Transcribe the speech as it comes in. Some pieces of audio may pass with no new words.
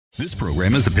This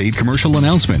program is a paid commercial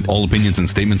announcement. All opinions and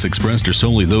statements expressed are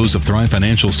solely those of Thrive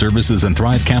Financial Services and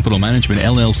Thrive Capital Management,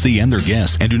 LLC, and their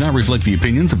guests, and do not reflect the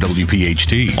opinions of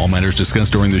WPHT. All matters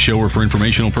discussed during the show are for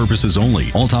informational purposes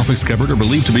only. All topics covered are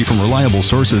believed to be from reliable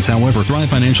sources. However, Thrive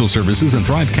Financial Services and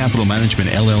Thrive Capital Management,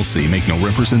 LLC, make no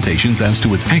representations as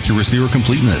to its accuracy or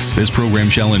completeness. This program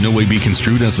shall in no way be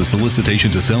construed as a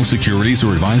solicitation to sell securities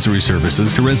or advisory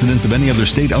services to residents of any other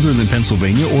state other than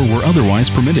Pennsylvania or where otherwise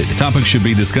permitted. Topics should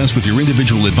be discussed with your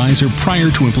individual advisor prior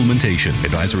to implementation.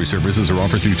 Advisory services are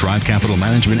offered through Thrive Capital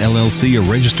Management, LLC, a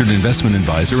registered investment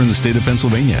advisor in the state of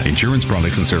Pennsylvania. Insurance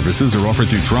products and services are offered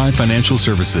through Thrive Financial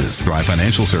Services. Thrive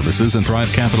Financial Services and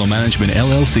Thrive Capital Management,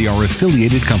 LLC, are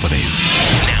affiliated companies.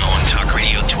 Now on Talk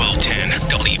Radio 1210,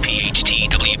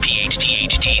 WPHT, WPHT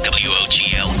HD,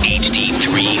 WOGL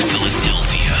HD3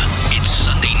 Philadelphia. It's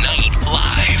Sunday night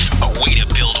live. A way to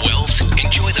build wealth,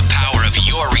 enjoy the power of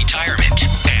your retirement,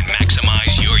 and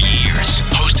maximize your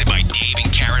years. Hosted by Dave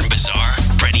and Karen Bazaar,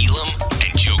 Brett Elam,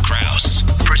 and Joe Kraus.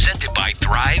 Presented by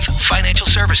Thrive Financial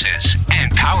Services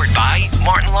and powered by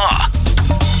Martin Law.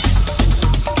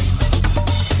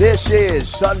 This is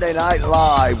Sunday Night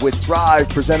Live with Thrive,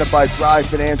 presented by Thrive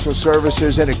Financial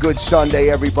Services, and a good Sunday,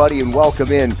 everybody, and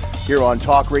welcome in here on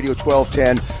Talk Radio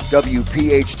 1210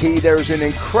 WPHT. There's an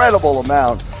incredible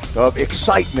amount of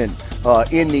excitement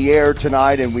in the air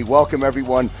tonight, and we welcome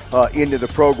everyone into the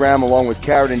program along with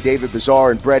Karen and David Bazaar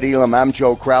and Brett Elam. I'm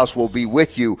Joe Kraus. Will be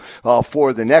with you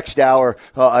for the next hour,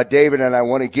 David, and I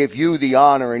want to give you the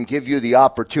honor and give you the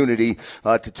opportunity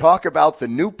to talk about the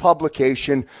new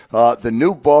publication, the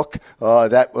new book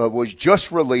that was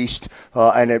just released,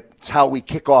 and it's how we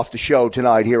kick off the show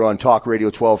tonight here on Talk Radio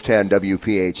 1210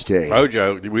 WPHT. Oh,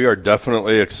 Joe, we are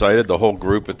definitely excited. The whole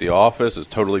group at the office is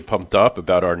totally pumped up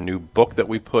about our new book that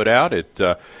we put out.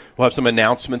 We'll have some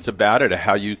announcements about it,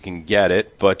 how you can get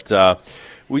it, but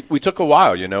we took a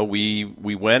while. You know, we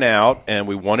went out and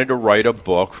we wanted to write a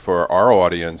book for our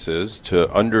audiences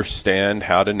to understand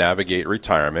how to navigate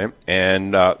retirement,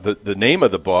 and the name of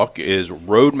the book is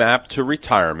Roadmap to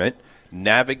Retirement: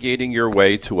 Navigating Your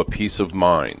Way to a Peace of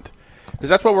Mind. Because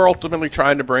that's what we're ultimately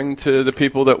trying to bring to the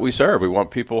people that we serve. We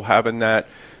want people having that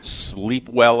sleep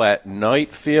well at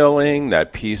night feeling,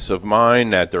 that peace of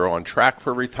mind, that they're on track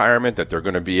for retirement, that they're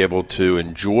going to be able to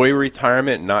enjoy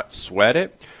retirement and not sweat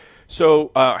it. So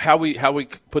how we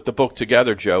put the book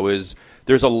together, Joe, is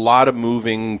there's a lot of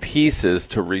moving pieces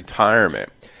to retirement.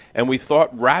 And we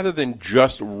thought, rather than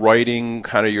just writing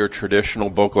kind of your traditional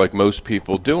book like most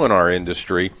people do in our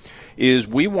industry, is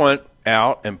we want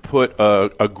out and put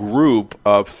a group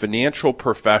of financial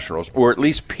professionals, or at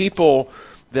least people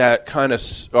that kind of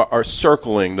are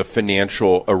circling the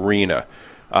financial arena,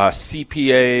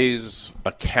 CPAs,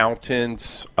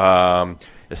 accountants,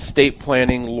 estate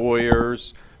planning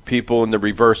lawyers, people in the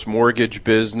reverse mortgage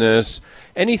business,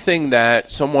 anything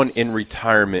that someone in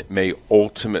retirement may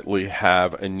ultimately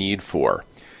have a need for.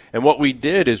 And what we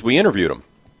did is we interviewed them.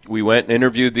 We went and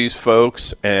interviewed these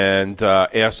folks and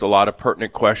asked a lot of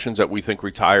pertinent questions that we think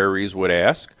retirees would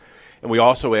ask. And we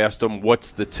also asked them,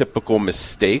 what's the typical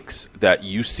mistakes that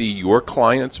you see your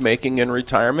clients making in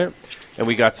retirement? And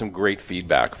we got some great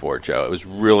feedback for it, Joe. It was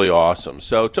really awesome.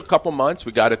 So it took a couple months.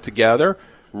 We got it together.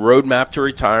 Roadmap to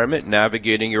Retirement: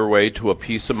 Navigating Your Way to a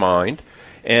Peace of Mind.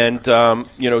 And,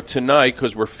 tonight,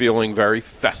 because we're feeling very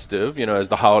festive, as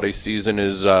the holiday season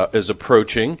is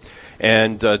approaching,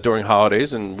 and during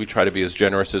holidays, and we try to be as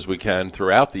generous as we can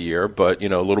throughout the year, but,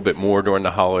 a little bit more during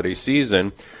the holiday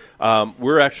season,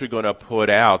 we're actually going to put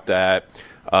out that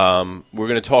we're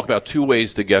going to talk about two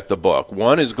ways to get the book.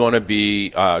 One is going to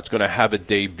be, it's going to have a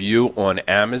debut on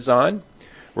Amazon.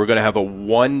 We're going to have a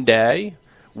one-day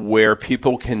where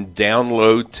people can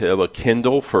download to a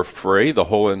Kindle for free the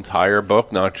whole entire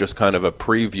book, not just kind of a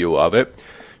preview of it.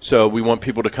 So we want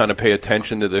people to kind of pay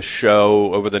attention to this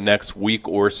show over the next week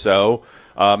or so.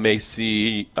 May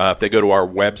see, if they go to our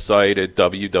website at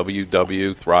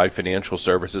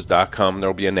www.thrivefinancialservices.com,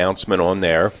 there'll be an announcement on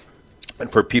there. And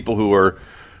for people who are,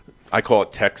 I call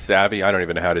it tech savvy, I don't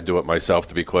even know how to do it myself,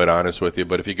 to be quite honest with you,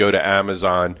 but if you go to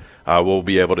Amazon, we'll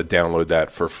be able to download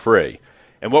that for free.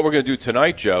 And what we're going to do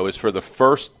tonight, Joe, is for the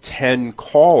first 10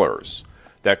 callers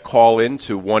that call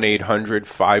into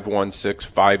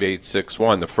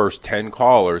 1-800-516-5861, the first 10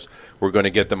 callers, we're going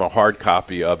to get them a hard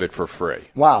copy of it for free.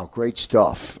 Wow, great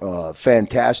stuff.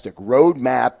 Fantastic.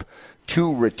 Roadmap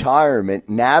to Retirement: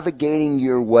 Navigating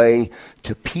Your Way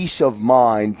to Peace of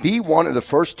Mind. Be one of the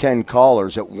first 10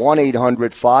 callers at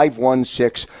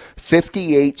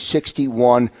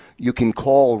 1-800-516-5861. you can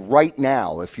call right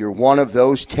now. If you're one of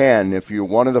those 10, if you're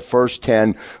one of the first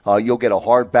 10, you'll get a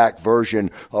hardback version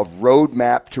of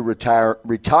Roadmap to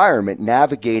Retirement,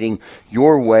 navigating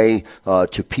your way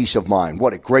to peace of mind.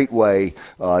 What a great way,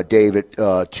 David,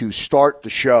 to start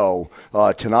the show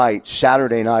tonight,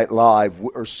 Saturday Night Live,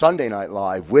 or Sunday Night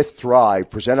Live with Thrive,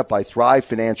 presented by Thrive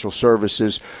Financial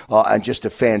Services, and just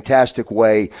a fantastic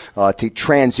way to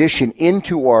transition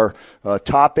into our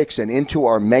topics and into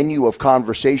our menu of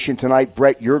conversation tonight.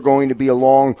 Brett, you're going to be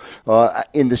along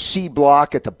in the C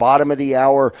block at the bottom of the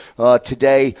hour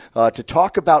today to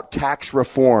talk about tax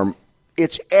reform.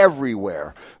 It's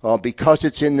everywhere because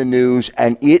it's in the news,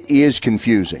 and it is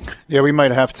confusing. Yeah, we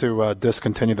might have to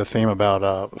discontinue the theme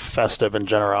about festive and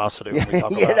generosity when we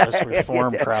talk about this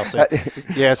reform, Krause.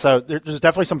 Yeah, so there's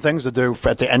definitely some things to do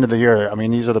at the end of the year. I mean,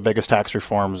 these are the biggest tax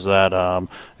reforms that,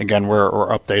 again, we're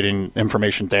updating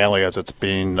information daily as it's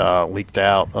being leaked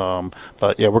out.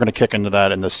 But, yeah, we're going to kick into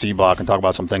that in the C block and talk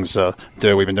about some things to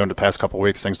do. We've been doing the past couple of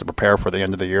weeks, things to prepare for the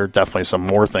end of the year. Definitely some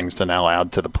more things to now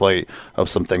add to the plate of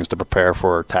some things to prepare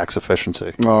for tax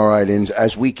efficiency. All right, and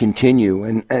as we continue,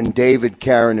 and David,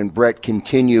 Karen, and Brett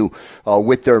continue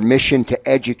with their mission to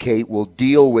educate, we'll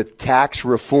deal with tax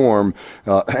reform,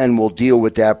 and we'll deal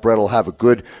with that. Brett will have a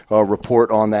good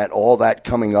report on that, all that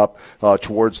coming up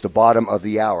towards the bottom of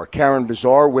the hour. Karen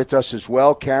Bazaar with us as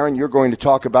well. Karen, you're going to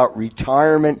talk about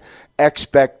retirement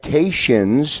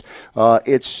expectations.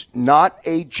 It's not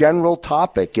a general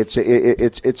topic. It's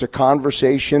a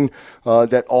conversation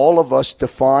that all of us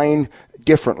define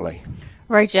differently.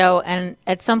 Right, Joe. And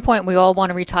at some point, we all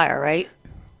want to retire, right?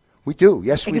 We do.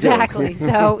 Yes, we do. Exactly.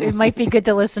 So it might be good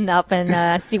to listen up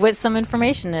and see what some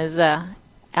information is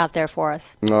out there for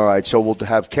us. All right, so we'll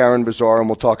have Karen Bazaar, and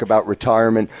we'll talk about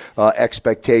retirement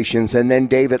expectations. And then,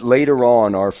 David, later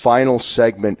on, our final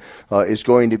segment is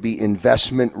going to be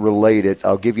investment related.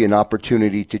 I'll give you an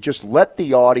opportunity to just let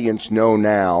the audience know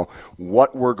now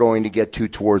what we're going to get to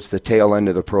towards the tail end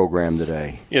of the program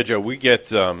today. Yeah, Joe, we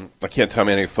get, I can't tell how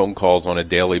many phone calls on a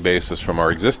daily basis from our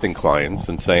existing clients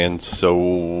and saying, so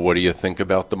what do you think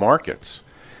about the markets?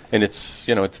 And it's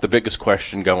the biggest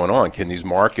question going on. Can these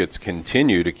markets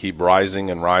continue to keep rising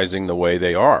and rising the way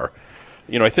they are?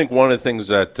 I think one of the things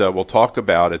that we'll talk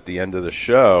about at the end of the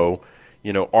show,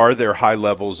 are there high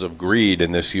levels of greed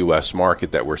in this U.S.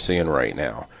 market that we're seeing right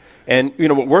now? And,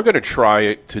 what we're going to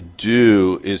try to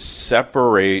do is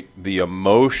separate the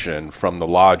emotion from the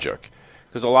logic.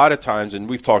 Because a lot of times, and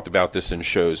we've talked about this in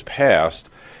shows past,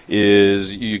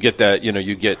 is you get that,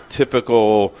 you get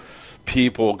typical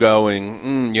people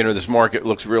going, this market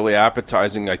looks really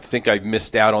appetizing. I think I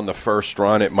missed out on the first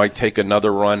run. It might take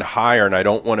another run higher, and I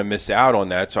don't want to miss out on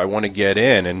that, so I want to get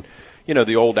in. And,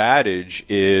 the old adage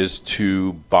is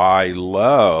to buy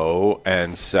low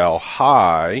and sell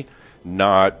high,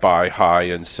 not buy high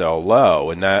and sell low.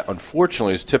 And that,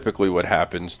 unfortunately, is typically what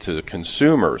happens to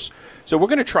consumers. So we're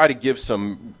going to try to give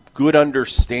some good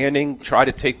understanding, try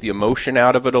to take the emotion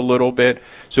out of it a little bit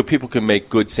so people can make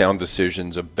good, sound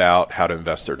decisions about how to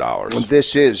invest their dollars.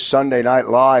 This is Sunday Night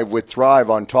Live with Thrive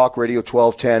on Talk Radio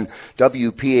 1210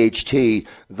 WPHT.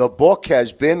 The book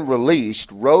has been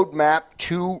released, Roadmap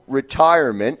to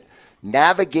Retirement,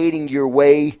 Navigating Your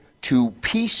Way to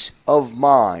Peace of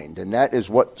Mind. And that is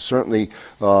what certainly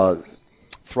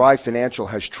Thrive Financial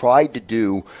has tried to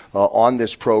do on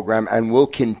this program and will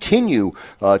continue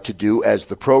to do as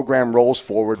the program rolls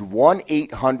forward.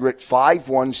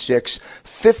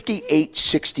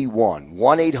 1-800-516-5861.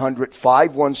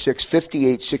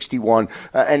 1-800-516-5861.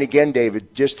 And again,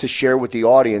 David, just to share with the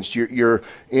audience, you're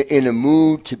in a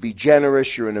mood to be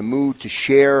generous. You're in a mood to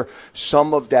share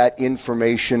some of that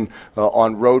information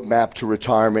on Roadmap to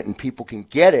Retirement, and people can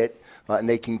get it. And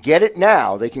they can get it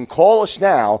now. They can call us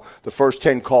now. The first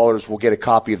 10 callers will get a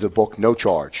copy of the book, no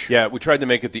charge. Yeah, we tried to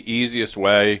make it the easiest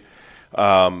way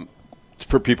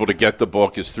for people to get the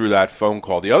book is through that phone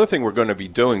call. The other thing we're going to be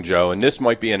doing, Joe, and this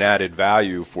might be an added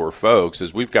value for folks,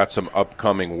 is we've got some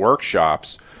upcoming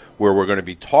workshops where we're going to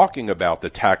be talking about the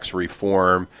tax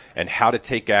reform and how to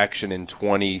take action in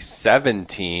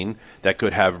 2017 that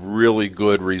could have really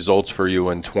good results for you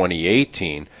in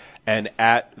 2018. And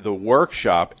at the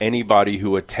workshop, anybody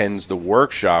who attends the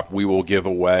workshop, we will give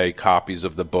away copies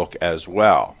of the book as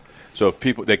well. So if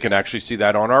people, they can actually see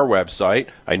that on our website.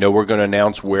 I know we're going to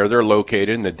announce where they're located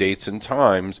and the dates and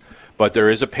times, but there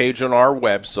is a page on our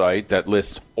website that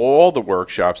lists all the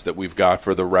workshops that we've got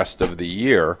for the rest of the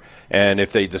year. And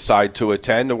if they decide to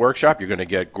attend the workshop, you're going to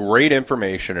get great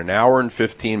information, an hour and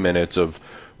 15 minutes of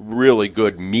really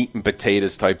good meat and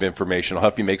potatoes type information. It'll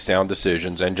help you make sound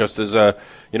decisions. And just as a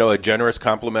generous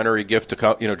complimentary gift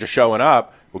to just showing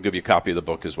up, we'll give you a copy of the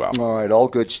book as well. All right, all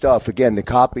good stuff. Again, the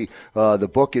copy, the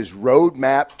book is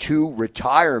Roadmap to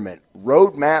Retirement.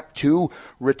 Roadmap to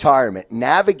Retirement.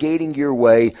 Navigating your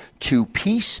way to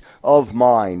peace of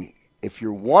mind. If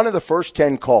you're one of the first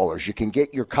 10 callers, you can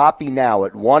get your copy now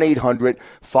at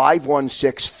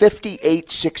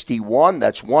 1-800-516-5861.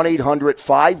 That's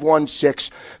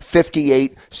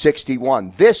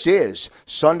 1-800-516-5861. This is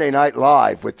Sunday Night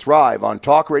Live with Thrive on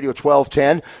Talk Radio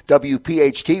 1210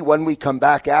 WPHT. When we come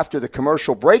back after the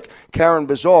commercial break, Karen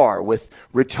Bazaar with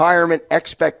retirement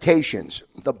expectations.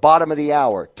 The bottom of the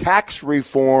hour, tax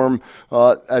reform.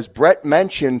 As Brett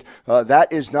mentioned,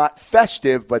 that is not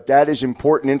festive, but that is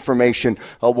important information.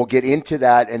 We'll get into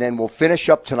that, and then we'll finish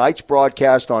up tonight's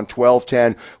broadcast on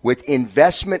 1210 with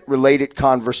investment-related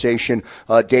conversation.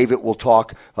 David will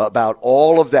talk about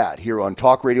all of that here on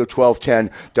Talk Radio 1210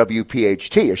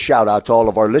 WPHT. A shout-out to all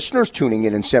of our listeners tuning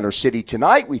in Center City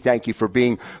tonight. We thank you for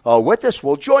being with us.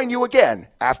 We'll join you again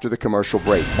after the commercial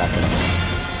break.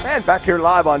 And back here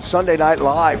live on Sunday Night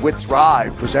Live with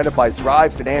Thrive, presented by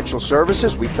Thrive Financial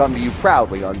Services. We come to you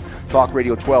proudly on Talk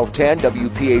Radio 1210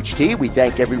 WPHT. We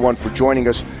thank everyone for joining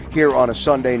us here on a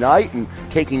Sunday night and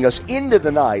taking us into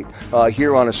the night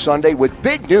here on a Sunday with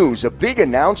big news, a big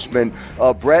announcement,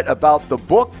 Brett, about the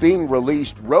book being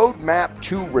released, Roadmap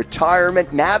to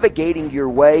Retirement, Navigating Your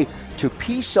Way to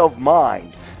Peace of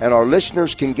Mind. And our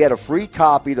listeners can get a free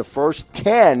copy, the first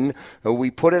 10. We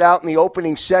put it out in the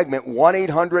opening segment,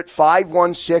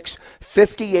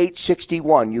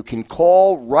 1-800-516-5861. You can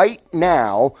call right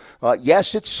now.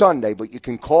 Yes, it's Sunday, but you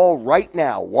can call right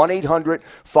now,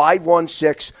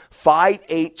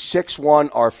 1-800-516-5861.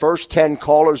 Our first 10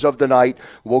 callers of the night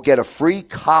will get a free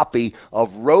copy of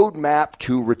Roadmap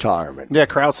to Retirement. Yeah,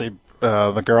 Krause,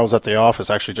 the girls at the office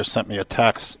actually just sent me a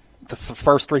text. The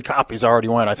first 3 copies already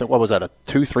went. I think, what was that, a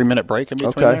 2-3 minute break in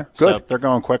between there? Good. So they're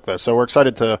going quick, though. So we're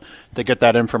excited to get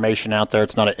that information out there.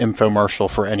 It's not an infomercial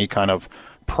for any kind of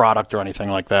product or anything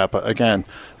like that. But again,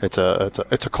 it's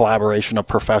a collaboration of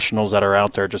professionals that are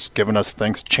out there just giving us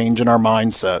things, changing our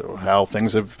mindset, how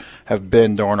things have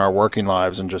been during our working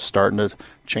lives, and just starting to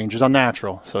change is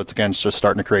unnatural. So it's just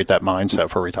starting to create that mindset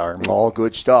for retirement. All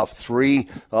good stuff. 3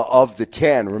 of the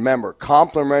 10. Remember,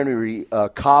 complimentary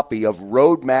copy of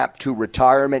Roadmap to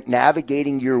Retirement,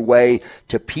 Navigating Your Way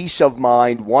to Peace of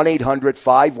Mind,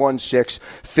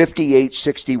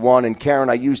 1-800-516-5861. And Karen,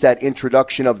 I use that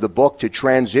introduction of the book to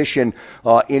transition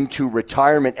into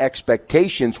retirement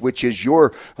expectations, which is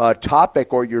your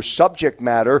topic or your subject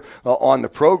matter on the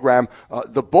program.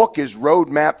 The book is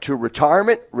Roadmap to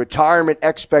Retirement, Retirement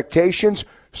Expectations.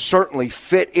 Certainly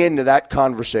fit into that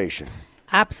conversation.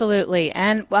 Absolutely.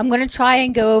 And I'm going to try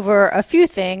and go over a few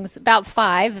things, about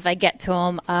 5 if I get to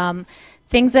them,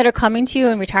 things that are coming to you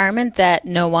in retirement that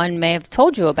no one may have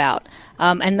told you about.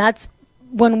 And that's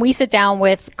when we sit down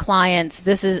with clients,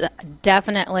 this is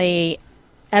definitely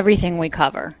everything we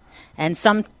cover. And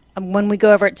when we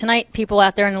go over it tonight, people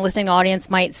out there in the listening audience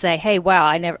might say, hey, wow,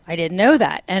 I didn't know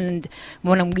that. And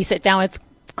when we sit down with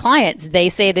clients, they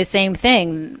say the same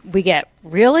thing. We get,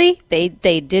 really? They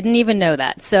didn't even know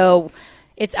that. So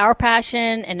it's our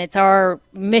passion and it's our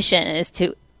mission is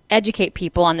to educate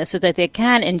people on this so that they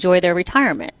can enjoy their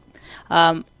retirement.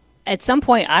 At some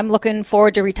point, I'm looking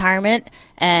forward to retirement,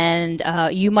 and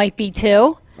you might be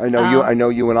too. I know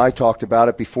you and I talked about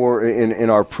it before in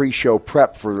our pre-show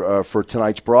prep for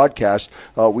tonight's broadcast.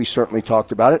 We certainly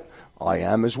talked about it. I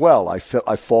am as well. I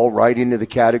fall right into the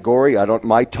category.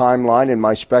 My timeline and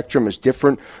my spectrum is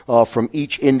different from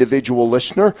each individual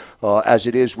listener, as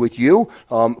it is with you.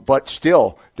 But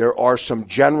still, there are some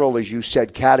general, as you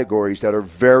said, categories that are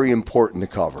very important to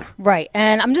cover. Right.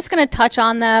 And I'm just going to touch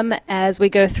on them as we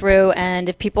go through. And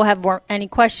if people have any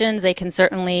questions, they can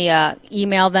certainly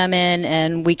email them in,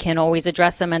 and we can always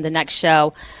address them in the next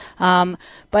show.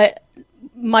 But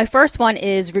my first one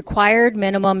is required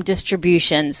minimum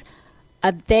distributions.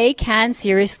 They can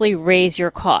seriously raise your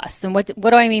costs. And what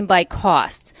do I mean by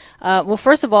costs? Well,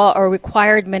 first of all, a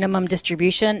required minimum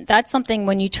distribution, that's something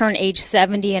when you turn age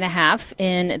 70 and a half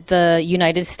in the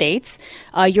United States,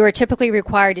 you're typically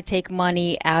required to take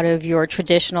money out of your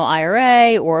traditional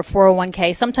IRA or a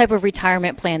 401k, some type of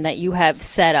retirement plan that you have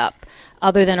set up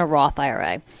other than a Roth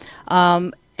IRA.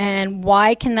 And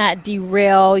why can that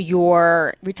derail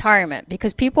your retirement?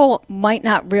 Because people might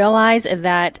not realize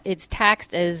that it's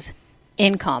taxed as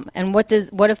income. And what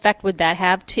effect would that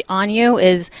have on you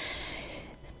is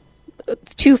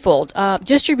twofold.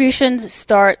 Distributions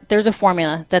there's a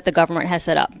formula that the government has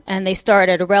set up, and they start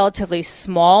at a relatively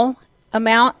small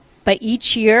amount But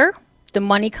each year, the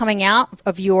money coming out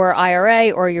of your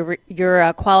IRA or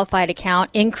your qualified account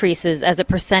increases as a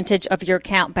percentage of your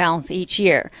account balance each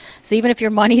year. So even if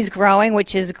your money's growing,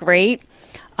 which is great,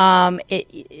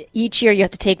 each year you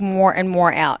have to take more and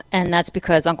more out. And that's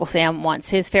because Uncle Sam wants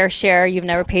his fair share. You've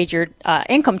never paid your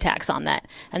income tax on that.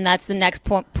 And that's the next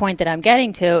point that I'm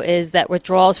getting to, is that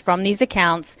withdrawals from these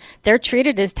accounts, they're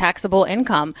treated as taxable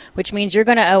income, which means you're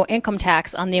going to owe income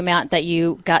tax on the amount that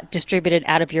you got distributed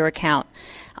out of your account.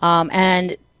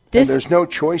 And there's no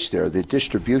choice there. The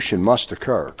distribution must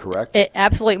occur, correct? It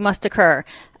absolutely must occur.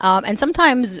 And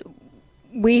sometimes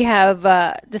we have,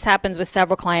 this happens with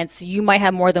several clients. You might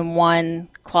have more than one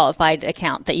qualified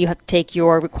account that you have to take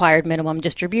your required minimum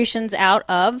distributions out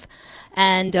of.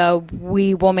 And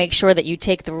we will make sure that you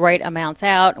take the right amounts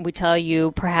out. And we tell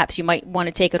you perhaps you might want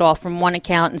to take it all from one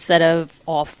account instead of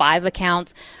all 5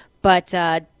 accounts. But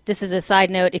this is a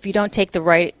side note. If you don't take the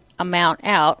right amount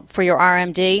out for your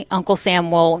RMD, Uncle Sam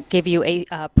will give you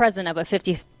a present of a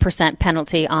 50%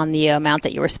 penalty on the amount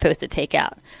that you were supposed to take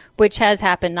out, which has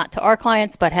happened not to our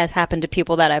clients, but has happened to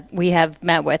people that we have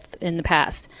met with in the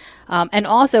past. And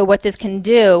also what this can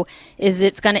do is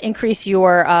it's going to increase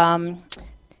your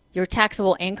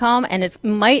taxable income, and it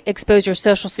might expose your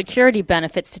Social Security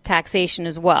benefits to taxation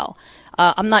as well.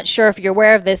 I'm not sure if you're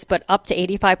aware of this, but up to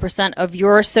 85% of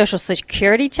your Social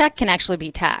Security check can actually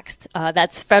be taxed.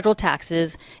 That's federal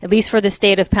taxes, at least for the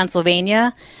state of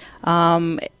Pennsylvania.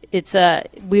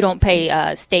 We don't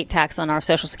pay state tax on our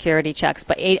Social Security checks,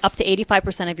 but up to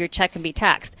 85% of your check can be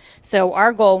taxed. So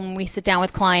our goal when we sit down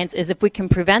with clients is if we can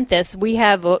prevent this, we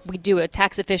do a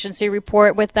tax efficiency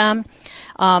report with them.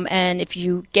 And if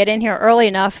you get in here early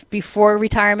enough before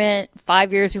retirement,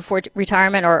 5 years before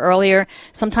retirement or earlier,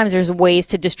 sometimes there's ways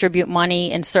to distribute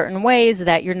money in certain ways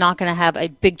that you're not going to have a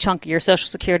big chunk of your Social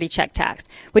Security check taxed,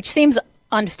 which seems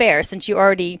unfair since you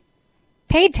already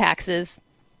paid taxes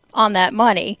on that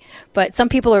money. But some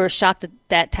people are shocked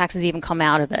that taxes even come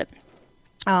out of it.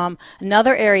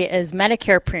 Another area is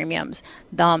Medicare premiums.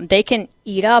 They can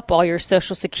eat up all your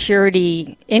Social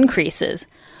Security increases.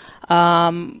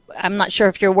 I'm not sure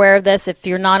if you're aware of this. If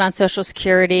you're not on Social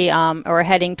Security or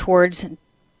heading towards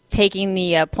taking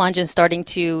the plunge and starting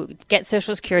to get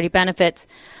Social Security benefits,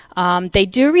 they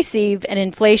do receive an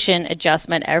inflation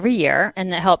adjustment every year,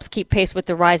 and that helps keep pace with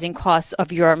the rising costs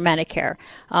of your Medicare.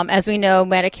 As we know,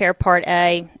 Medicare Part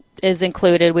A is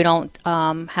included. We don't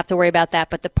have to worry about that.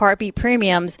 But the Part B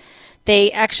premiums,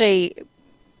 they actually,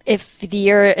 if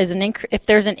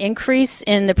there's an increase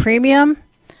in the premium,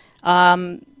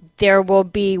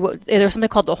 there's something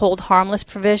called the hold harmless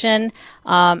provision.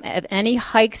 Any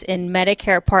hikes in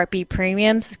Medicare Part B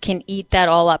premiums can eat that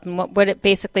all up. And what it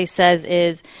basically says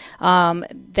is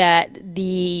that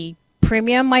the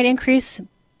premium might increase,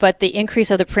 but the increase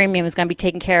of the premium is going to be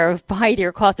taken care of by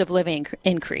your cost of living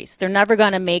increase. They're never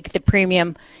going to make the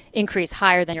premium increase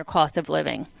higher than your cost of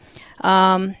living.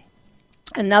 Another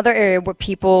area where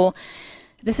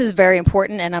this is very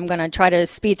important, and I'm going to try to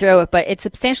speed through it, but it's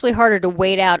substantially harder to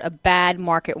wait out a bad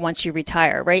market once you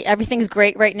retire, right? Everything's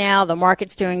great right now. The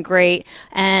market's doing great.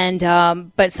 And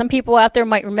but some people out there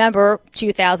might remember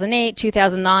 2008,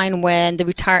 2009, when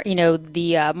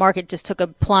the market just took a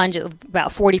plunge of about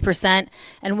 40%.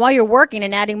 And while you're working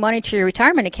and adding money to your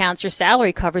retirement accounts, your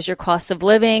salary covers your costs of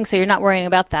living, so you're not worrying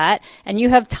about that. And you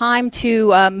have time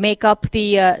to make up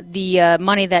the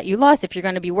money that you lost if you're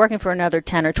going to be working for another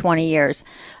 10 or 20 years.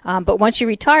 But once you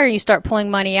retire, you start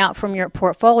pulling money out from your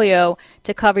portfolio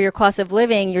to cover your cost of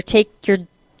living. You're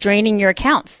draining your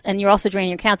accounts, and you're also draining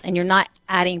your accounts, and you're not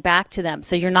adding back to them.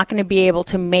 So you're not going to be able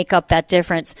to make up that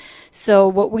difference. So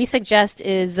what we suggest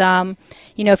is,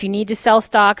 if you need to sell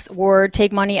stocks or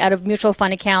take money out of mutual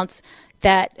fund accounts,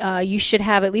 that you should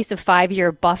have at least a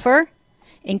 5-year buffer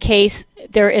in case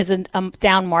there is a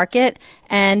down market.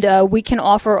 And we can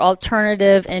offer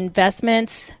alternative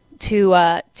investments to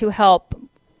help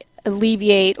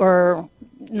alleviate or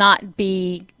not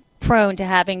be prone to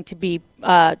having to be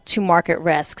to market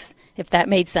risks, if that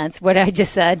made sense, what I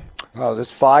just said. Well,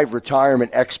 that's 5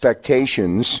 retirement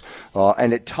expectations,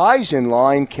 and it ties in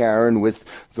line, Karen, with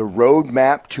the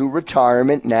roadmap to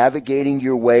retirement, navigating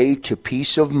your way to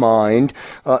peace of mind,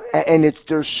 and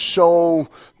there's so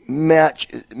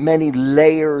many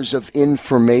layers of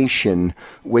information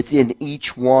within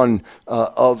each one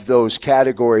of those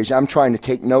categories. I'm trying to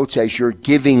take notes as you're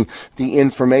giving the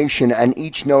information, and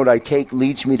each note I take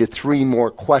leads me to 3 more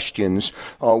questions,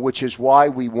 which is why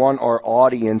we want our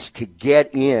audience to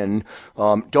get in.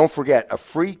 Don't forget, a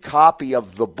free copy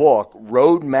of the book,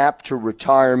 Roadmap to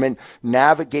Retirement,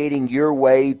 Navigating Your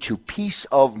Way to Peace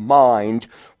of Mind,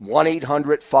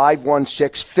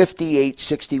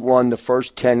 1-800-516-5861. The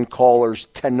first 10 callers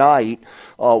tonight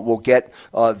will get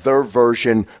their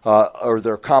version or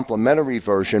their complimentary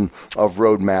version of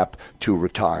Roadmap to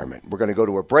Retirement. We're going to go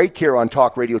to a break here on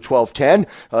Talk Radio 1210,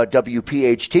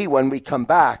 WPHT. When we come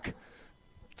back,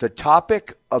 the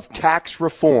topic of tax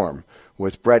reform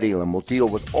with Brett Elam. We'll deal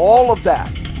with all of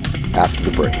that after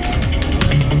the break.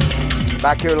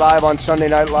 Back here live on Sunday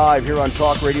Night Live here on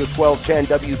Talk Radio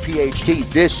 1210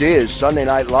 WPHT. This is Sunday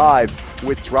Night Live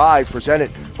with Thrive,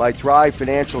 presented by Thrive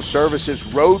Financial Services.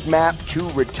 Roadmap to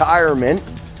Retirement,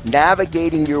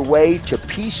 navigating your way to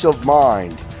peace of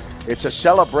mind. It's a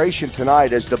celebration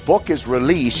tonight as the book is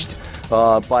released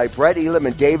by Brett Elam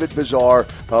and David Bazaar.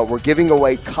 We're giving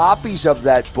away copies of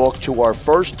that book to our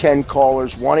first 10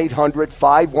 callers,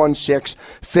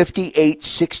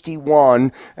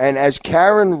 1-800-516-5861. And as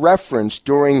Karen referenced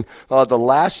during the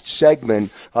last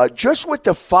segment, just with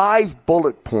the 5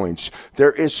 bullet points,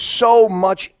 there is so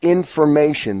much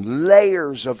information,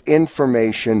 layers of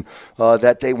information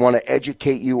that they want to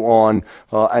educate you on,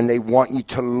 and they want you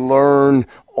to learn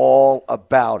all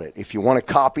about it. If you want a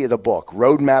copy of the book,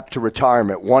 Roadmap to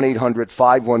Retirement,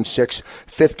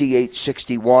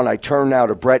 1-800-516-5861. I turn now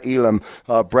to Brett Elam.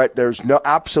 Brett, there's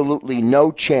absolutely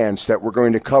no chance that we're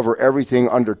going to cover everything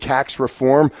under tax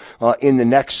reform in the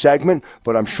next segment,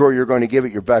 but I'm sure you're going to give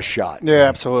it your best shot. Yeah,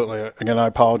 absolutely. Again, I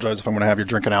apologize if I'm going to have you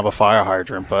drinking out of a fire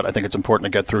hydrant, but I think it's important to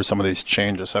get through some of these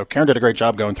changes. So Karen did a great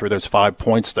job going through those 5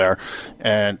 points there,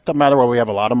 and it doesn't matter whether we have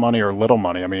a lot of money or little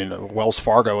money. I mean, Wells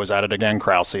Fargo is at it again,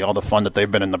 Krause. All the fun that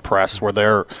they've been in the press, where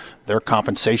their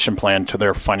compensation plan to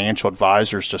their financial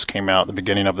advisors just came out at the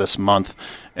beginning of this month,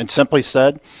 and simply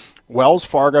said, Wells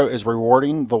Fargo is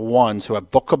rewarding the ones who have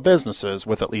book of businesses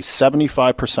with at least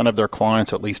 75% of their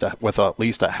clients with at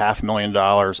least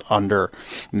 $500,000 under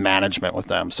management with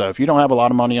them. So if you don't have a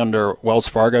lot of money under Wells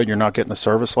Fargo, you're not getting the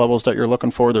service levels that you're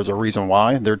looking for. There's a reason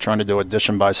why. They're trying to do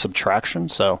addition by subtraction,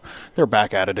 so they're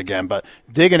back at it again. But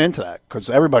digging into that, because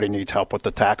everybody needs help with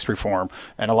the tax reform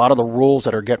and a lot of the rules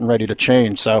that are getting ready to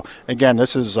change. So again,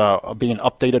 this is being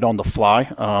updated on the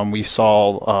fly. We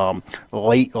saw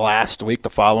late last week, the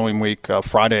following week,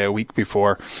 Friday, a week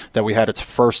before, that we had its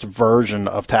first version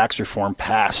of tax reform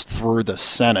passed through the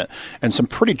Senate, and some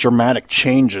pretty dramatic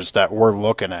changes that we're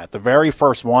looking at. The very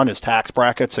first one is tax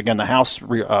brackets. Again, the House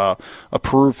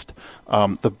approved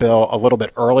the bill a little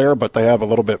bit earlier, but they have a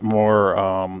little bit more,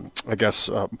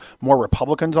 more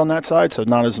Republicans on that side, so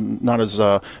not as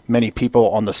many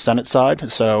people on the Senate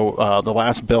side. So the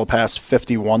last bill passed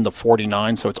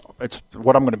 51-49. So it's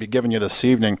what I'm going to be giving you this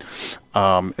evening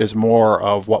is more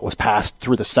of what was passed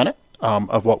through the Senate.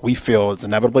 Of what we feel is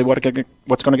inevitably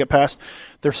what's going to get passed.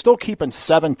 They're still keeping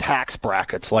 7 tax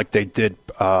brackets like they did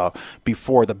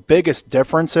before. The biggest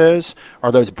difference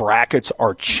are those brackets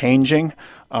are changing.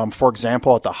 For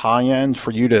example, at the high end, for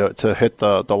you to hit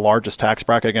the largest tax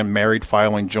bracket, again, married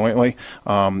filing jointly,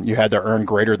 you had to earn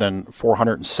greater than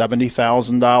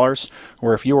 $470,000,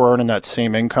 where if you were earning that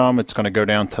same income, it's going to go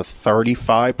down to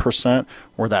 35%,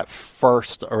 where that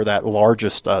first or that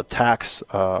largest tax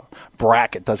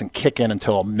bracket doesn't kick in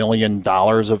until $1 million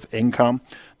of income.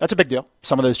 That's a big deal.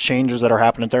 Some of those changes that are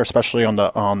happening there, especially on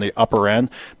the upper end,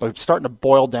 but it's starting to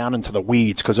boil down into the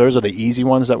weeds, because those are the easy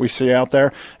ones that we see out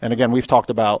there. And again, we've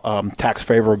talked about tax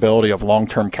favorability of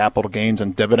long-term capital gains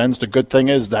and dividends. The good thing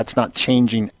is that's not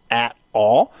changing at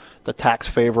all, the tax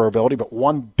favorability. But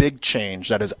one big change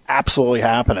that is absolutely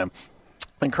happening.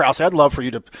 And Krause, I'd love for you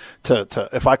to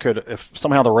if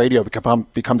somehow the radio become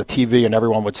the TV and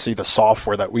everyone would see the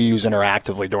software that we use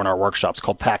interactively during our workshops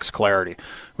called Tax Clarity.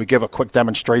 We give a quick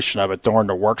demonstration of it during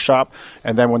the workshop,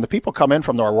 and then when the people come in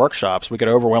from our workshops, we get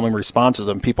overwhelming responses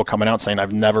and people coming out saying,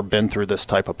 I've never been through this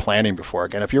type of planning before.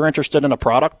 Again, if you're interested in a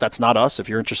product, that's not us. If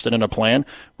you're interested in a plan,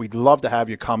 we'd love to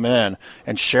have you come in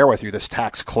and share with you this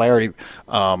Tax Clarity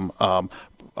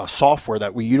software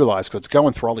that we utilize, because it's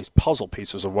going through all these puzzle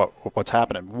pieces of what's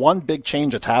happening. One big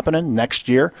change that's happening next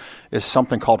year is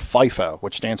something called FIFO,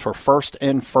 which stands for first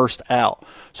in, first out.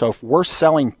 So if we're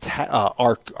selling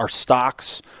our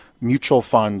stocks, mutual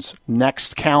funds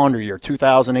next calendar year,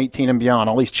 2018 and beyond,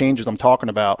 all these changes I'm talking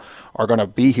about are going to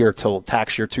be here till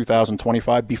tax year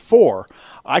 2025. Before,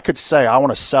 I could say I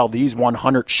want to sell these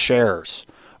 100 shares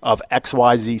of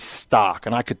XYZ stock,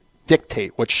 and I could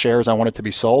dictate which shares I want it to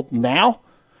be sold. Now,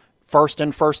 first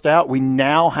in, first out, we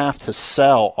now have to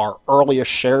sell our earliest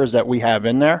shares that we have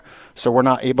in there, so we're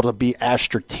not able to be as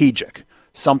strategic.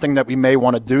 something that we may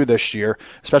want to do this year,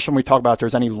 especially when we talk about if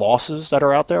there's any losses that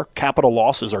are out there. Capital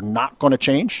losses are not going to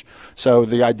change. So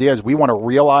the idea is we want to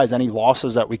realize any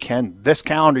losses that we can this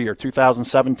calendar year,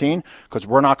 2017, because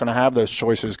we're not going to have those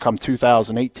choices come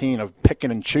 2018 of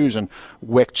picking and choosing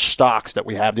which stocks that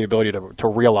we have the ability to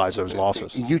realize those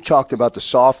losses. You talked about the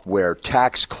software,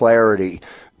 Tax Clarity.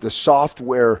 The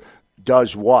software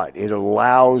does what? It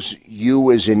allows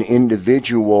you as an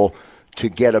individual to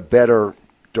get a better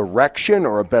direction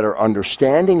or a better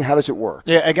understanding? How does it work?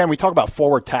 Yeah, again, we talk about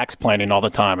forward tax planning all the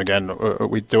time. Again,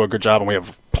 we do a good job, and we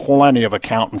have plenty of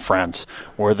accountant friends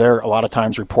where they're a lot of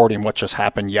times reporting what just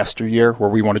happened yesteryear, where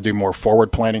we want to do more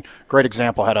forward planning. Great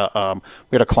example, we had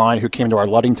a client who came to our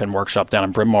Ludington workshop down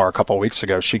in Bryn Mawr a couple of weeks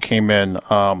ago. She came in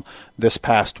this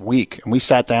past week, and we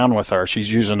sat down with her.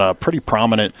 She's using a pretty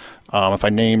prominent, if I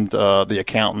named the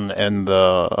accountant and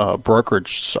the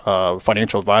brokerage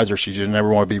financial advisor she's using,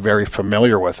 everyone would be very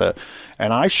familiar with it.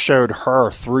 And I showed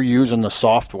her through using the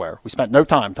software. We spent no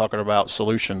time talking about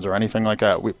solutions or anything like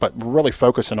that, but really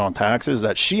focusing on taxes,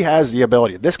 that she has the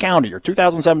ability, this calendar year,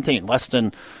 2017, less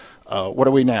than, what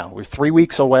are we now? We're 3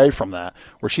 weeks away from that,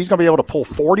 where she's going to be able to pull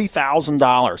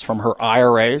 $40,000 from her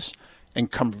IRAs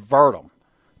and convert them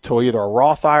to either a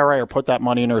Roth IRA or put that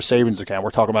money in her savings account.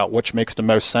 We're talking about which makes the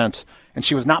most sense. And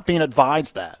she was not being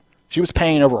advised that. She was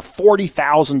paying over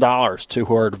 $40,000 to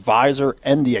her advisor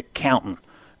and the accountant.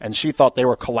 And she thought they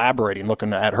were collaborating,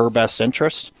 looking at her best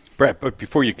interest. Brett, but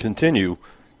before you continue,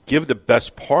 give the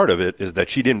best part of it is that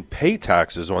she didn't pay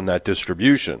taxes on that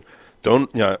distribution.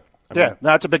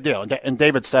 That's a big deal. And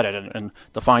David said it in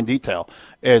the fine detail,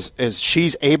 is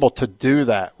she's able to do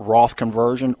that Roth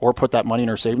conversion or put that money in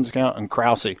her savings account. And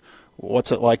Krause,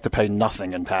 what's it like to pay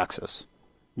nothing in taxes?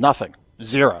 Nothing.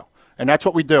 Zero. And that's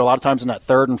what we do a lot of times in that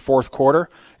third and fourth quarter,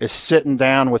 is sitting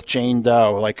down with Jane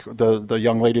Doe, like the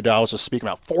young lady that I was just speaking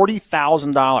about,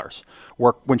 $40,000.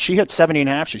 Where when she hits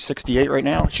 70.5, she's 68 right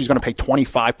now, she's going to pay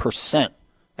 25%.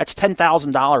 That's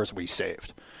 $10,000 we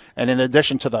saved. And in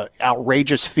addition to the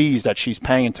outrageous fees that she's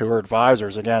paying to her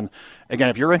advisors, again,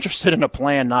 if you're interested in a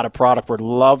plan, not a product, we'd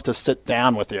love to sit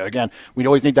down with you. Again, we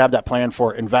always need to have that plan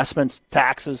for investments,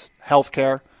 taxes,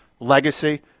 healthcare,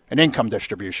 legacy, and income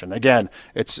distribution. Again,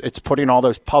 it's putting all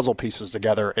those puzzle pieces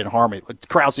together in harmony.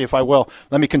 Krause, if I will,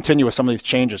 let me continue with some of these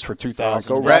changes for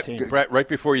 2018. Brett, right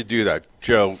before you do that,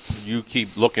 Joe, you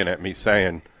keep looking at me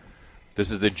saying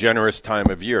this is the generous time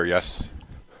of year, yes?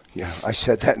 Yeah, I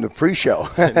said that in the pre-show.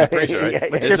 Right?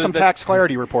 Let's get some tax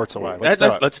clarity reports away.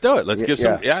 Let's do it. Let's give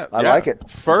some. Yeah, I like it.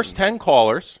 First 10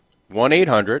 callers,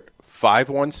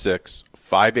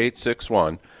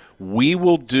 1-800-516-5861. We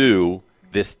will do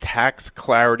this tax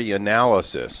clarity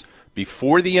analysis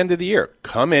before the end of the year.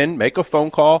 Come in, make a phone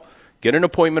call, get an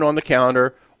appointment on the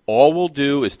calendar. All we'll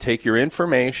do is take your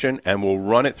information and we'll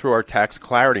run it through our tax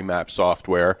clarity map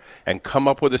software and come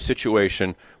up with a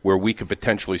situation where we could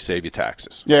potentially save you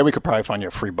taxes. Yeah, we could probably find you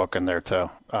a free book in there too.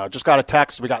 Just got a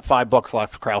text. We got 5 books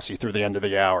left, Krause, through the end of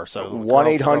the hour. So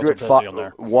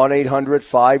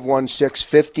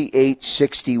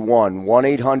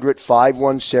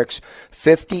 1-800-516-5861.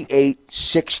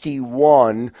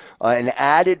 1-800-516-5861. An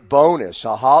added bonus.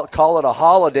 Call it a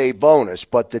holiday bonus,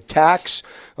 but the tax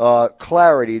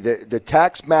clarity, the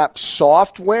tax map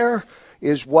software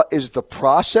is what is the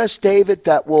process, David,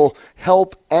 that will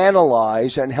help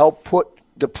analyze and help put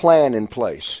the plan in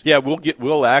place. Yeah,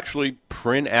 we'll actually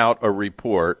print out a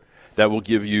report that will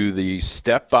give you the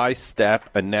step-by-step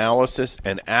analysis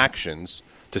and actions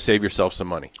to save yourself some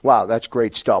money. Wow, that's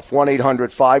great stuff.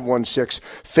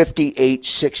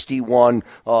 1-800-516-5861.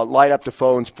 Light up the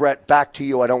phones. Brett, back to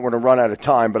you. I don't want to run out of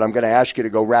time, but I'm going to ask you to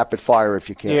go rapid fire if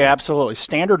you can. Yeah, absolutely.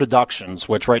 Standard deductions,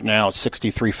 which right now is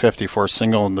 $6,350 for a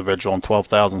single individual and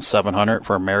 $12,700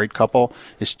 for a married couple,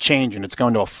 is changing. It's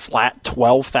going to a flat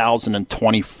 $12,000 and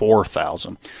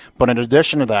 $24,000. But in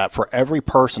addition to that, for every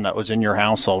person that was in your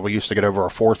household, we used to get over a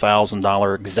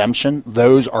 $4,000 exemption.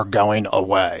 Those are going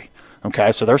away.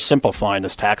 Okay, so they're simplifying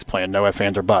this tax plan, no ifs,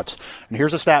 ands, or buts. And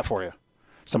here's a stat for you.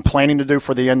 Some planning to do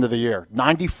for the end of the year.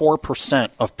 94%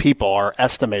 of people are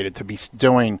estimated to be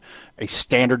doing a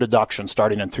standard deduction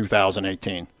starting in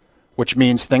 2018, which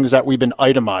means things that we've been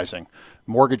itemizing,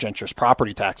 mortgage interest,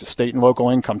 property taxes, state and local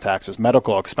income taxes,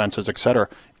 medical expenses, et cetera,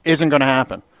 isn't going to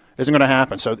happen.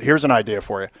 So here's an idea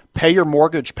for you. Pay your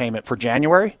mortgage payment for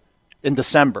January in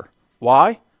December.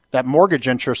 Why? That mortgage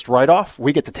interest write-off,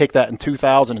 we get to take that in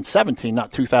 2017,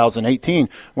 not 2018,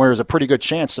 where there's a pretty good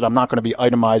chance that I'm not going to be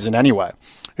itemizing anyway.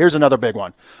 Here's another big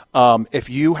one. If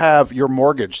you have your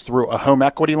mortgage through a home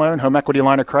equity line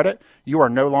of credit, you are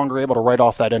no longer able to write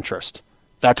off that interest.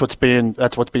 That's what's being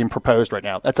proposed right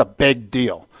now. That's a big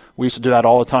deal. We used to do that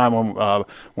all the time when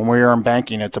we were in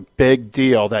banking. It's a big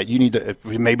deal that you need to, it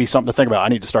may be something to think about. I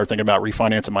need to start thinking about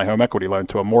refinancing my home equity loan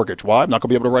to a mortgage. Why? I'm not going to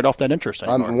be able to write off that interest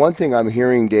anymore. One thing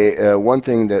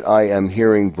that I am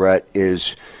hearing, Brett,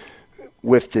 is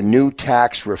with the new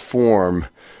tax reform,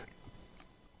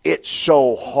 it's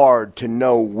so hard to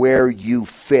know where you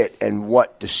fit and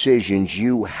what decisions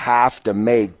you have to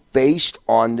make based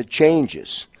on the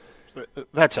changes.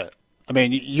 That's it. I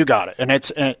mean, you got it. And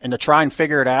to try and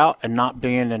figure it out and not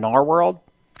being in our world,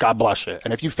 God bless you.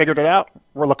 And if you figured it out,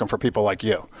 we're looking for people like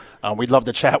you. We'd love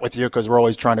to chat with you because we're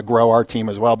always trying to grow our team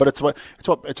as well. But it's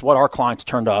what our clients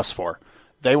turn to us for.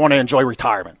 They want to enjoy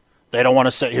retirement. They don't want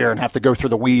to sit here and have to go through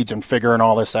the weeds and figuring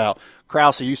all this out.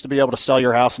 Krause, you used to be able to sell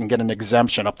your house and get an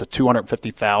exemption up to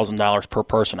 $250,000 per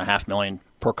person, $500,000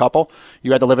 per couple.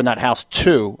 You had to live in that house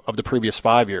 2 of the previous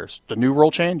 5 years. The new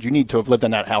rule change, you need to have lived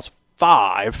in that house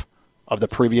 5 of the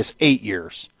previous 8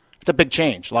 years. It's a big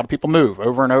change. A lot of people move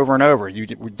over and over and over. You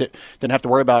didn't have to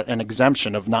worry about an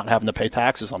exemption of not having to pay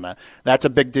taxes on that. That's a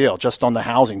big deal just on the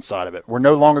housing side of it. We're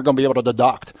no longer going to be able to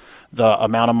deduct the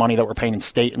amount of money that we're paying in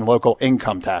state and local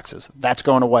income taxes. That's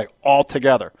going away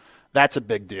altogether. That's a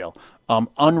big deal.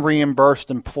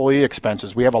 Unreimbursed employee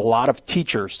expenses. We have a lot of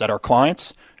teachers that are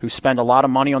clients who spend a lot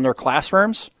of money on their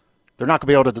classrooms. They're not going to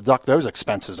be able to deduct those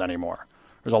expenses anymore.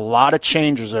 There's a lot of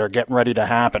changes that are getting ready to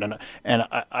happen, and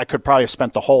I could probably have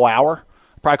spent the whole hour.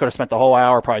 Probably could have spent the whole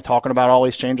hour probably talking about all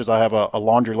these changes. I have a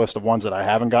laundry list of ones that I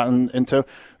haven't gotten into.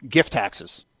 Gift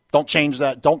taxes. Don't change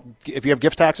that. If you have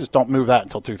gift taxes, don't move that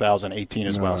until 2018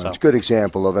 as well. So. It's a good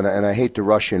example of it, and I hate to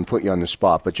rush you and put you on the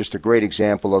spot, but just a great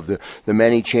example of the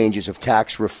many changes of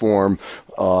tax reform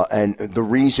and the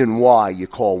reason why. You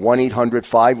call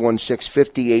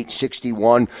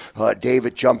 1-800-516-5861.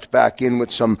 David jumped back in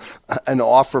with an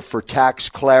offer for tax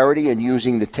clarity and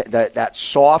using that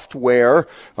software.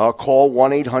 Call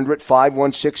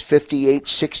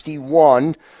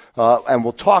 1-800-516-5861. And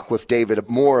we'll talk with David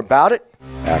more about it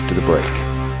after the break.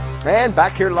 And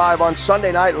back here live on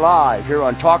Sunday Night Live here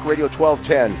on Talk Radio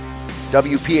 1210,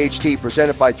 WPHT,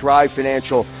 presented by Thrive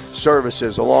Financial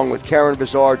Services, along with Karen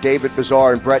Bazar, David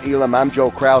Bazar, and Brett Elam. I'm Joe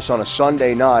Krause on a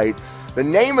Sunday night. The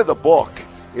name of the book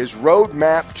is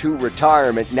Roadmap to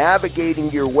Retirement, Navigating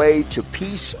Your Way to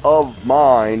Peace of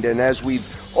Mind. And as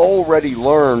we've already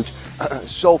learned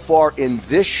so far in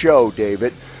this show,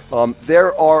 David,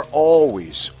 there are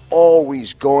always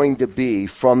going to be,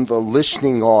 from the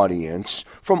listening audience,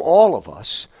 from all of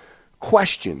us,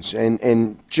 questions.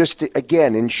 And just,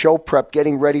 again, in show prep,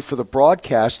 getting ready for the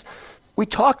broadcast, we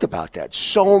talked about that.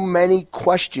 So many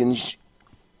questions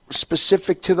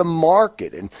specific to the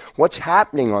market and what's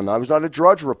happening I was on a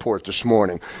Drudge Report this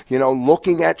morning,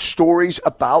 looking at stories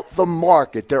about the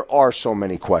market. There are so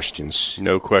many questions.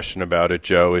 No question about it,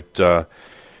 Joe.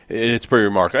 It's pretty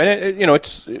remarkable. And,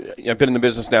 I've been in the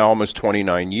business now almost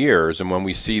 29 years, and when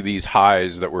we see these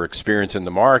highs that we're experiencing in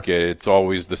the market, it's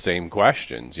always the same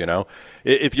questions,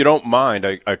 If you don't mind,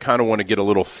 I kind of want to get a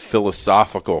little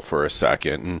philosophical for a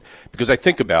second, and because I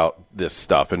think about this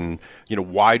stuff and,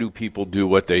 why do people do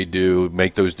what they do,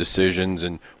 make those decisions,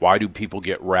 and why do people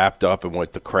get wrapped up in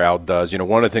what the crowd does?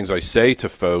 One of the things I say to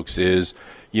folks is,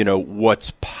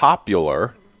 what's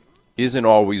popular isn't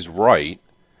always right,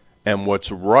 and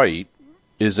what's right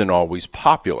isn't always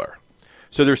popular.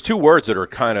 So there's 2 words that are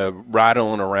kind of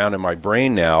rattling around in my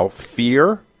brain now: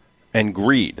 fear and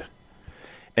greed.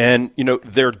 And,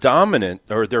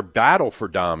 their battle for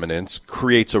dominance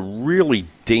creates a really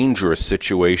dangerous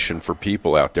situation for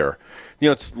people out there.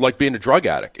 It's like being a drug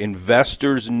addict.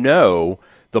 Investors know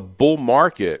the bull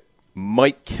market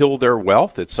might kill their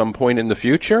wealth at some point in the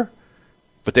future,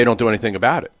 but they don't do anything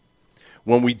about it.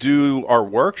 When we do our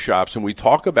workshops and we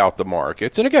talk about the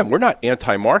markets, and again, we're not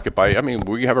anti-market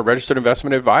we have a registered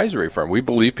investment advisory firm. We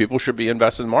believe people should be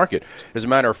invested in the market. As a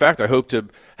matter of fact, I hope to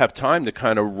have time to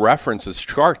kind of reference this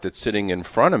chart that's sitting in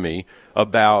front of me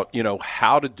about,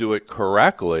 how to do it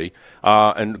correctly,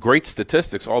 and great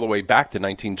statistics all the way back to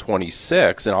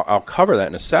 1926, and I'll cover that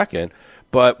in a second.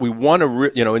 But we want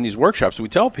to, in these workshops, we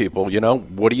tell people,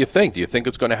 what do you think? Do you think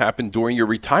it's going to happen during your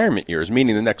retirement years,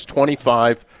 meaning the next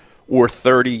 25 or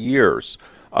 30 years.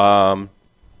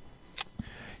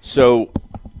 So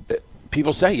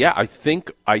people say, yeah, I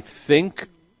think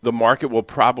the market will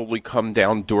probably come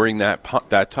down during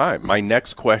that time. My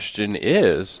next question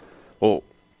is, well,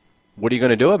 what are you going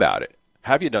to do about it?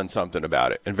 Have you done something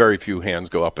about it? And very few hands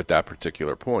go up at that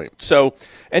particular point. So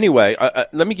anyway,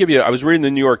 let me give you, I was reading the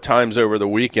New York Times over the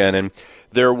weekend, and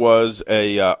there was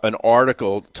an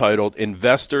article titled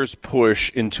 "Investors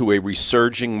Push into a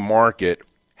Resurging Market,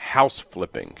 House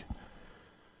Flipping."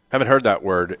 Haven't heard that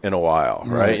word in a while,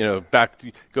 right?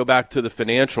 Go back to the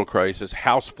financial crisis.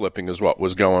 House flipping is what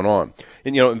was going on.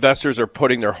 And, investors are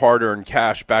putting their hard-earned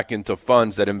cash back into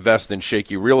funds that invest in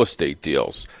shaky real estate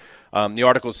deals. The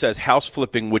article says house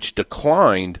flipping, which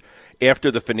declined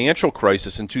after the financial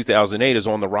crisis in 2008, is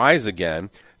on the rise again,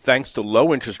 thanks to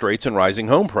low interest rates and rising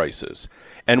home prices.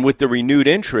 And with the renewed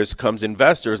interest comes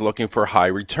investors looking for high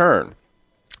return.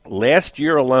 Last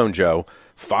year alone, Joe,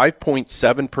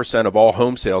 5.7% of all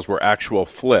home sales were actual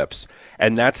flips,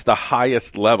 and that's the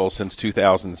highest level since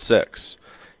 2006.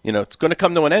 It's going to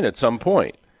come to an end at some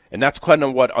point, and that's kind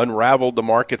of what unraveled the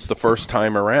markets the first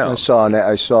time around.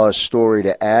 I saw a story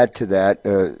to add to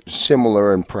that,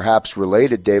 similar and perhaps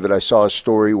related, David. I saw a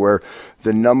story where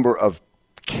the number of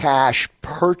cash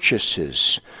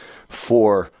purchases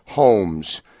for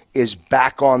homes is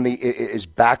back on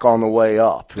the way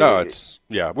up.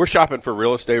 We're shopping for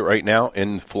real estate right now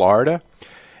in Florida,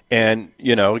 and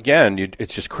again,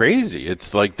 it's just crazy.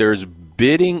 It's like there's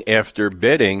bidding after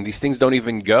bidding. These things don't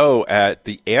even go at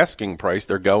the asking price;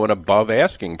 they're going above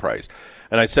asking price.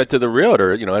 And I said to the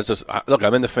realtor, look,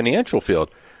 I'm in the financial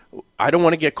field. I don't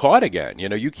want to get caught again.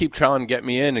 You keep trying to get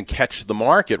me in and catch the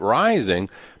market rising,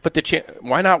 but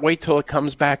why not wait till it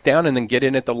comes back down and then get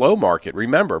in at the low market?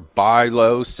 Remember, buy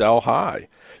low, sell high.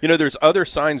 There's other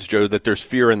signs, Joe, that there's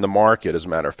fear in the market, as a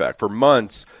matter of fact. For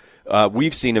months,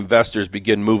 we've seen investors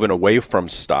begin moving away from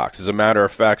stocks. As a matter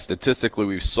of fact, statistically,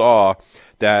 we saw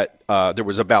that there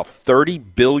was about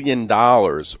 $30 billion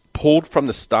pulled from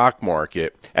the stock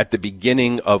market at the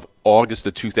beginning of August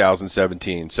of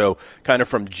 2017. So kind of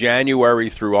from January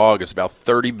through August, about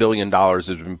 $30 billion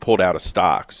has been pulled out of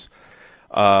stocks.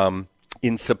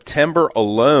 In September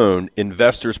alone,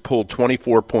 investors pulled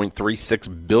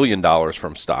 $24.36 billion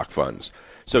from stock funds.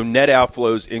 So net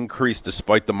outflows increased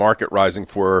despite the market rising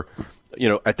for,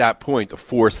 at that point, the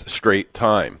fourth straight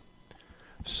time.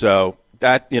 So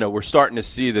that, we're starting to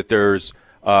see that there's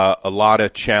a lot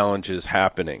of challenges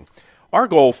happening. Our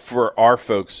goal for our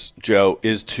folks, Joe,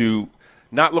 is to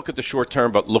not look at the short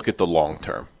term, but look at the long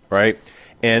term, right?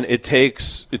 And it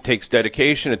takes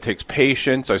dedication, it takes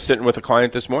patience. I was sitting with a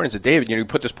client this morning and said, David, you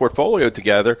put this portfolio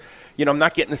together, I'm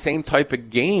not getting the same type of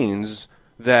gains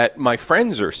that my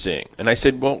friends are seeing. And I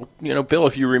said, well, Bill,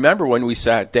 if you remember when we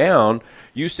sat down,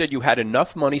 you said you had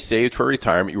enough money saved for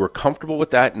retirement, you were comfortable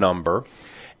with that number,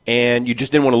 and you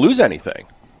just didn't want to lose anything.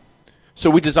 So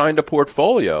we designed a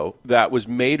portfolio that was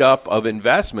made up of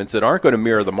investments that aren't going to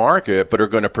mirror the market, but are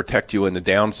going to protect you in the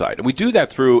downside. And we do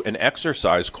that through an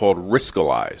exercise called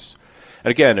Riskalyze.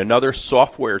 And again, another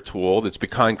software tool that's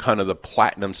become kind of the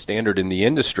platinum standard in the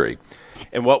industry.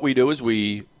 And what we do is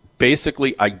we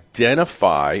basically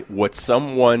identify what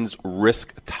someone's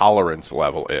risk tolerance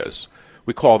level is.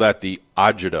 We call that the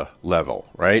agita level,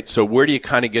 right? So where do you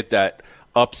kind of get that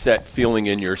upset feeling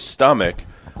in your stomach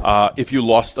if you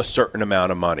lost a certain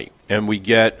amount of money? And we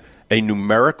get a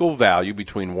numerical value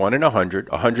between 1 and 100,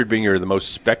 100 being you're the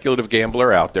most speculative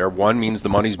gambler out there. 1 means the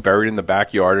money's buried in the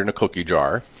backyard in a cookie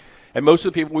jar. And most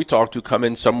of the people we talk to come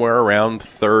in somewhere around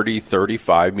 30,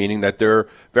 35, meaning that they're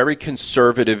very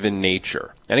conservative in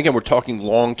nature. And again, we're talking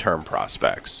long-term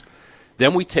prospects.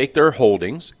 Then we take their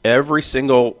holdings, every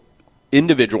single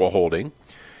individual holding,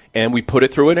 and we put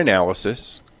it through an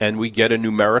analysis, and we get a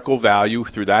numerical value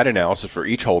through that analysis for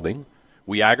each holding.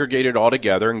 We aggregate it all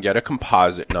together and get a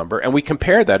composite number, and we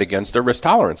compare that against their risk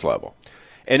tolerance level.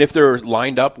 And if they're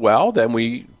lined up well, then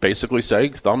we basically say,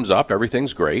 thumbs up,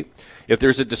 everything's great. If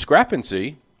there's a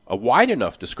discrepancy, a wide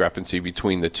enough discrepancy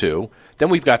between the two, then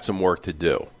we've got some work to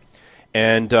do.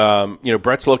 And,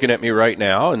 Brett's looking at me right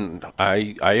now, and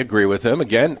I agree with him.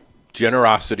 Again,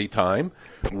 generosity time.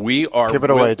 We are give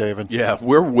it away, David. Yeah,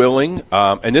 we're willing,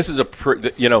 and this is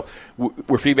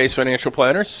we're fee-based financial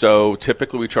planners, so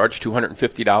typically we charge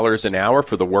 $250 an hour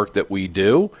for the work that we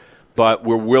do. But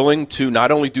we're willing to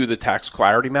not only do the tax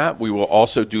clarity map, we will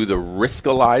also do the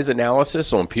Riskalyze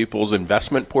analysis on people's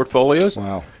investment portfolios.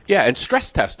 Wow. Yeah, and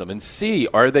stress test them and see,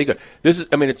 are they good? It's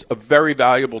a very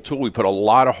valuable tool. We put a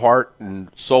lot of heart and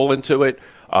soul into it,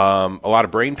 a lot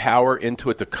of brain power into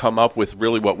it to come up with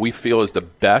really what we feel is the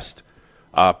best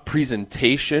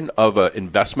presentation of an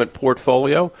investment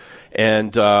portfolio.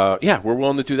 And, we're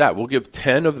willing to do that. We'll give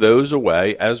 10 of those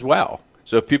away as well.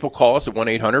 So if people call us at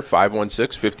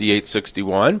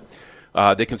 1-800-516-5861,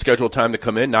 they can schedule a time to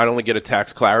come in, not only get a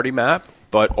tax clarity map,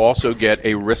 but also get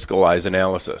a Riskalyze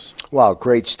analysis. Wow,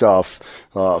 great stuff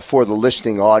for the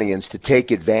listening audience to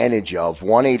take advantage of.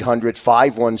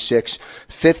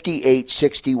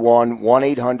 1-800-516-5861,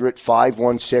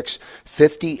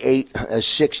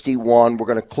 1-800-516-5861. We're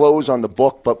going to close on the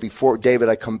book, but before, David,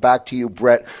 I come back to you,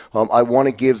 Brett, I want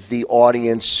to give the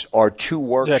audience our 2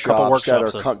 workshops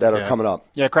that are coming up.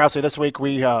 Yeah, Krause, this week,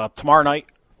 tomorrow night,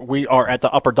 we are at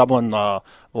the Upper Dublin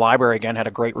Library again, had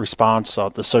a great response,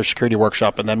 the Social Security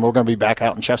workshop, and then we're going to be back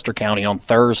out in Chester County on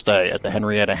Thursday at the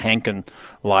Henrietta Hankin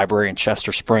Library in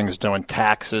Chester Springs doing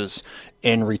taxes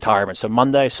in retirement. So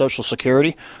Monday, Social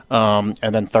Security, and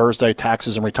then Thursday,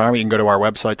 taxes in retirement. You can go to our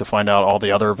website to find out all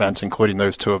the other events, including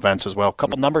those 2 events as well. A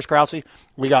couple numbers, Krause.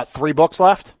 We got 3 books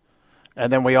left. And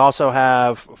then we also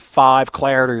have 5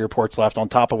 clarity reports left on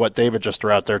top of what David just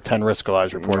threw out there, 10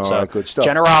 Riskalyze reports. All right, good stuff.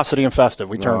 Generosity and festive.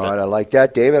 We turned all right, it. I like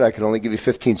that, David. I can only give you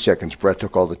 15 seconds. Brett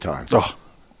took all the time. Oh.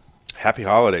 Happy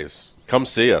holidays. Come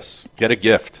see us. Get a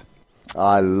gift.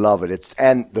 I love it.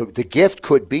 And the gift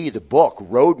could be the book,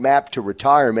 Roadmap to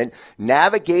Retirement,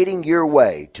 Navigating Your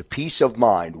Way to Peace of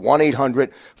Mind.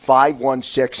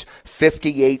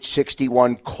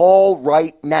 1-800-516-5861. Call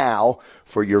right now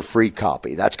for your free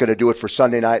copy. That's going to do it for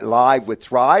Sunday Night Live with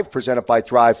Thrive, presented by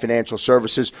Thrive Financial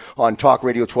Services on Talk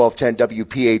Radio 1210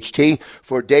 WPHT.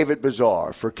 For David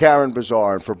Bazaar, for Karen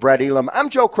Bazaar, and for Brett Elam, I'm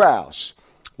Joe Krause.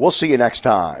 We'll see you next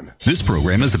time. This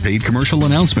program is a paid commercial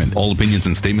announcement. All opinions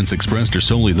and statements expressed are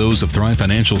solely those of Thrive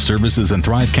Financial Services and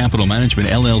Thrive Capital Management,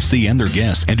 LLC, and their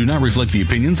guests, and do not reflect the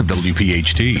opinions of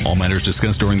WPHT. All matters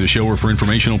discussed during the show are for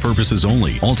informational purposes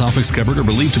only. All topics covered are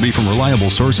believed to be from reliable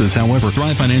sources. However,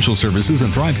 Thrive Financial Services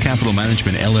and Thrive Capital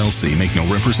Management, LLC, make no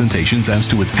representations as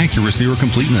to its accuracy or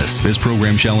completeness. This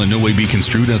program shall in no way be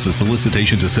construed as a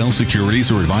solicitation to sell securities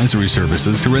or advisory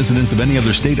services to residents of any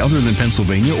other state other than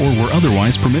Pennsylvania or where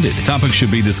otherwise permitted. Topics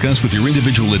should be discussed with your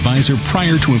individual advisor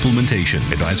prior to implementation.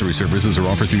 Advisory services are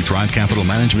offered through Thrive Capital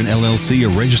Management, LLC, a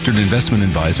registered investment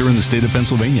advisor in the state of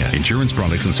Pennsylvania. Insurance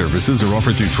products and services are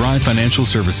offered through Thrive Financial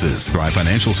Services. Thrive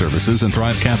Financial Services and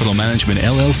Thrive Capital Management,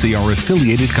 LLC are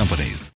affiliated companies.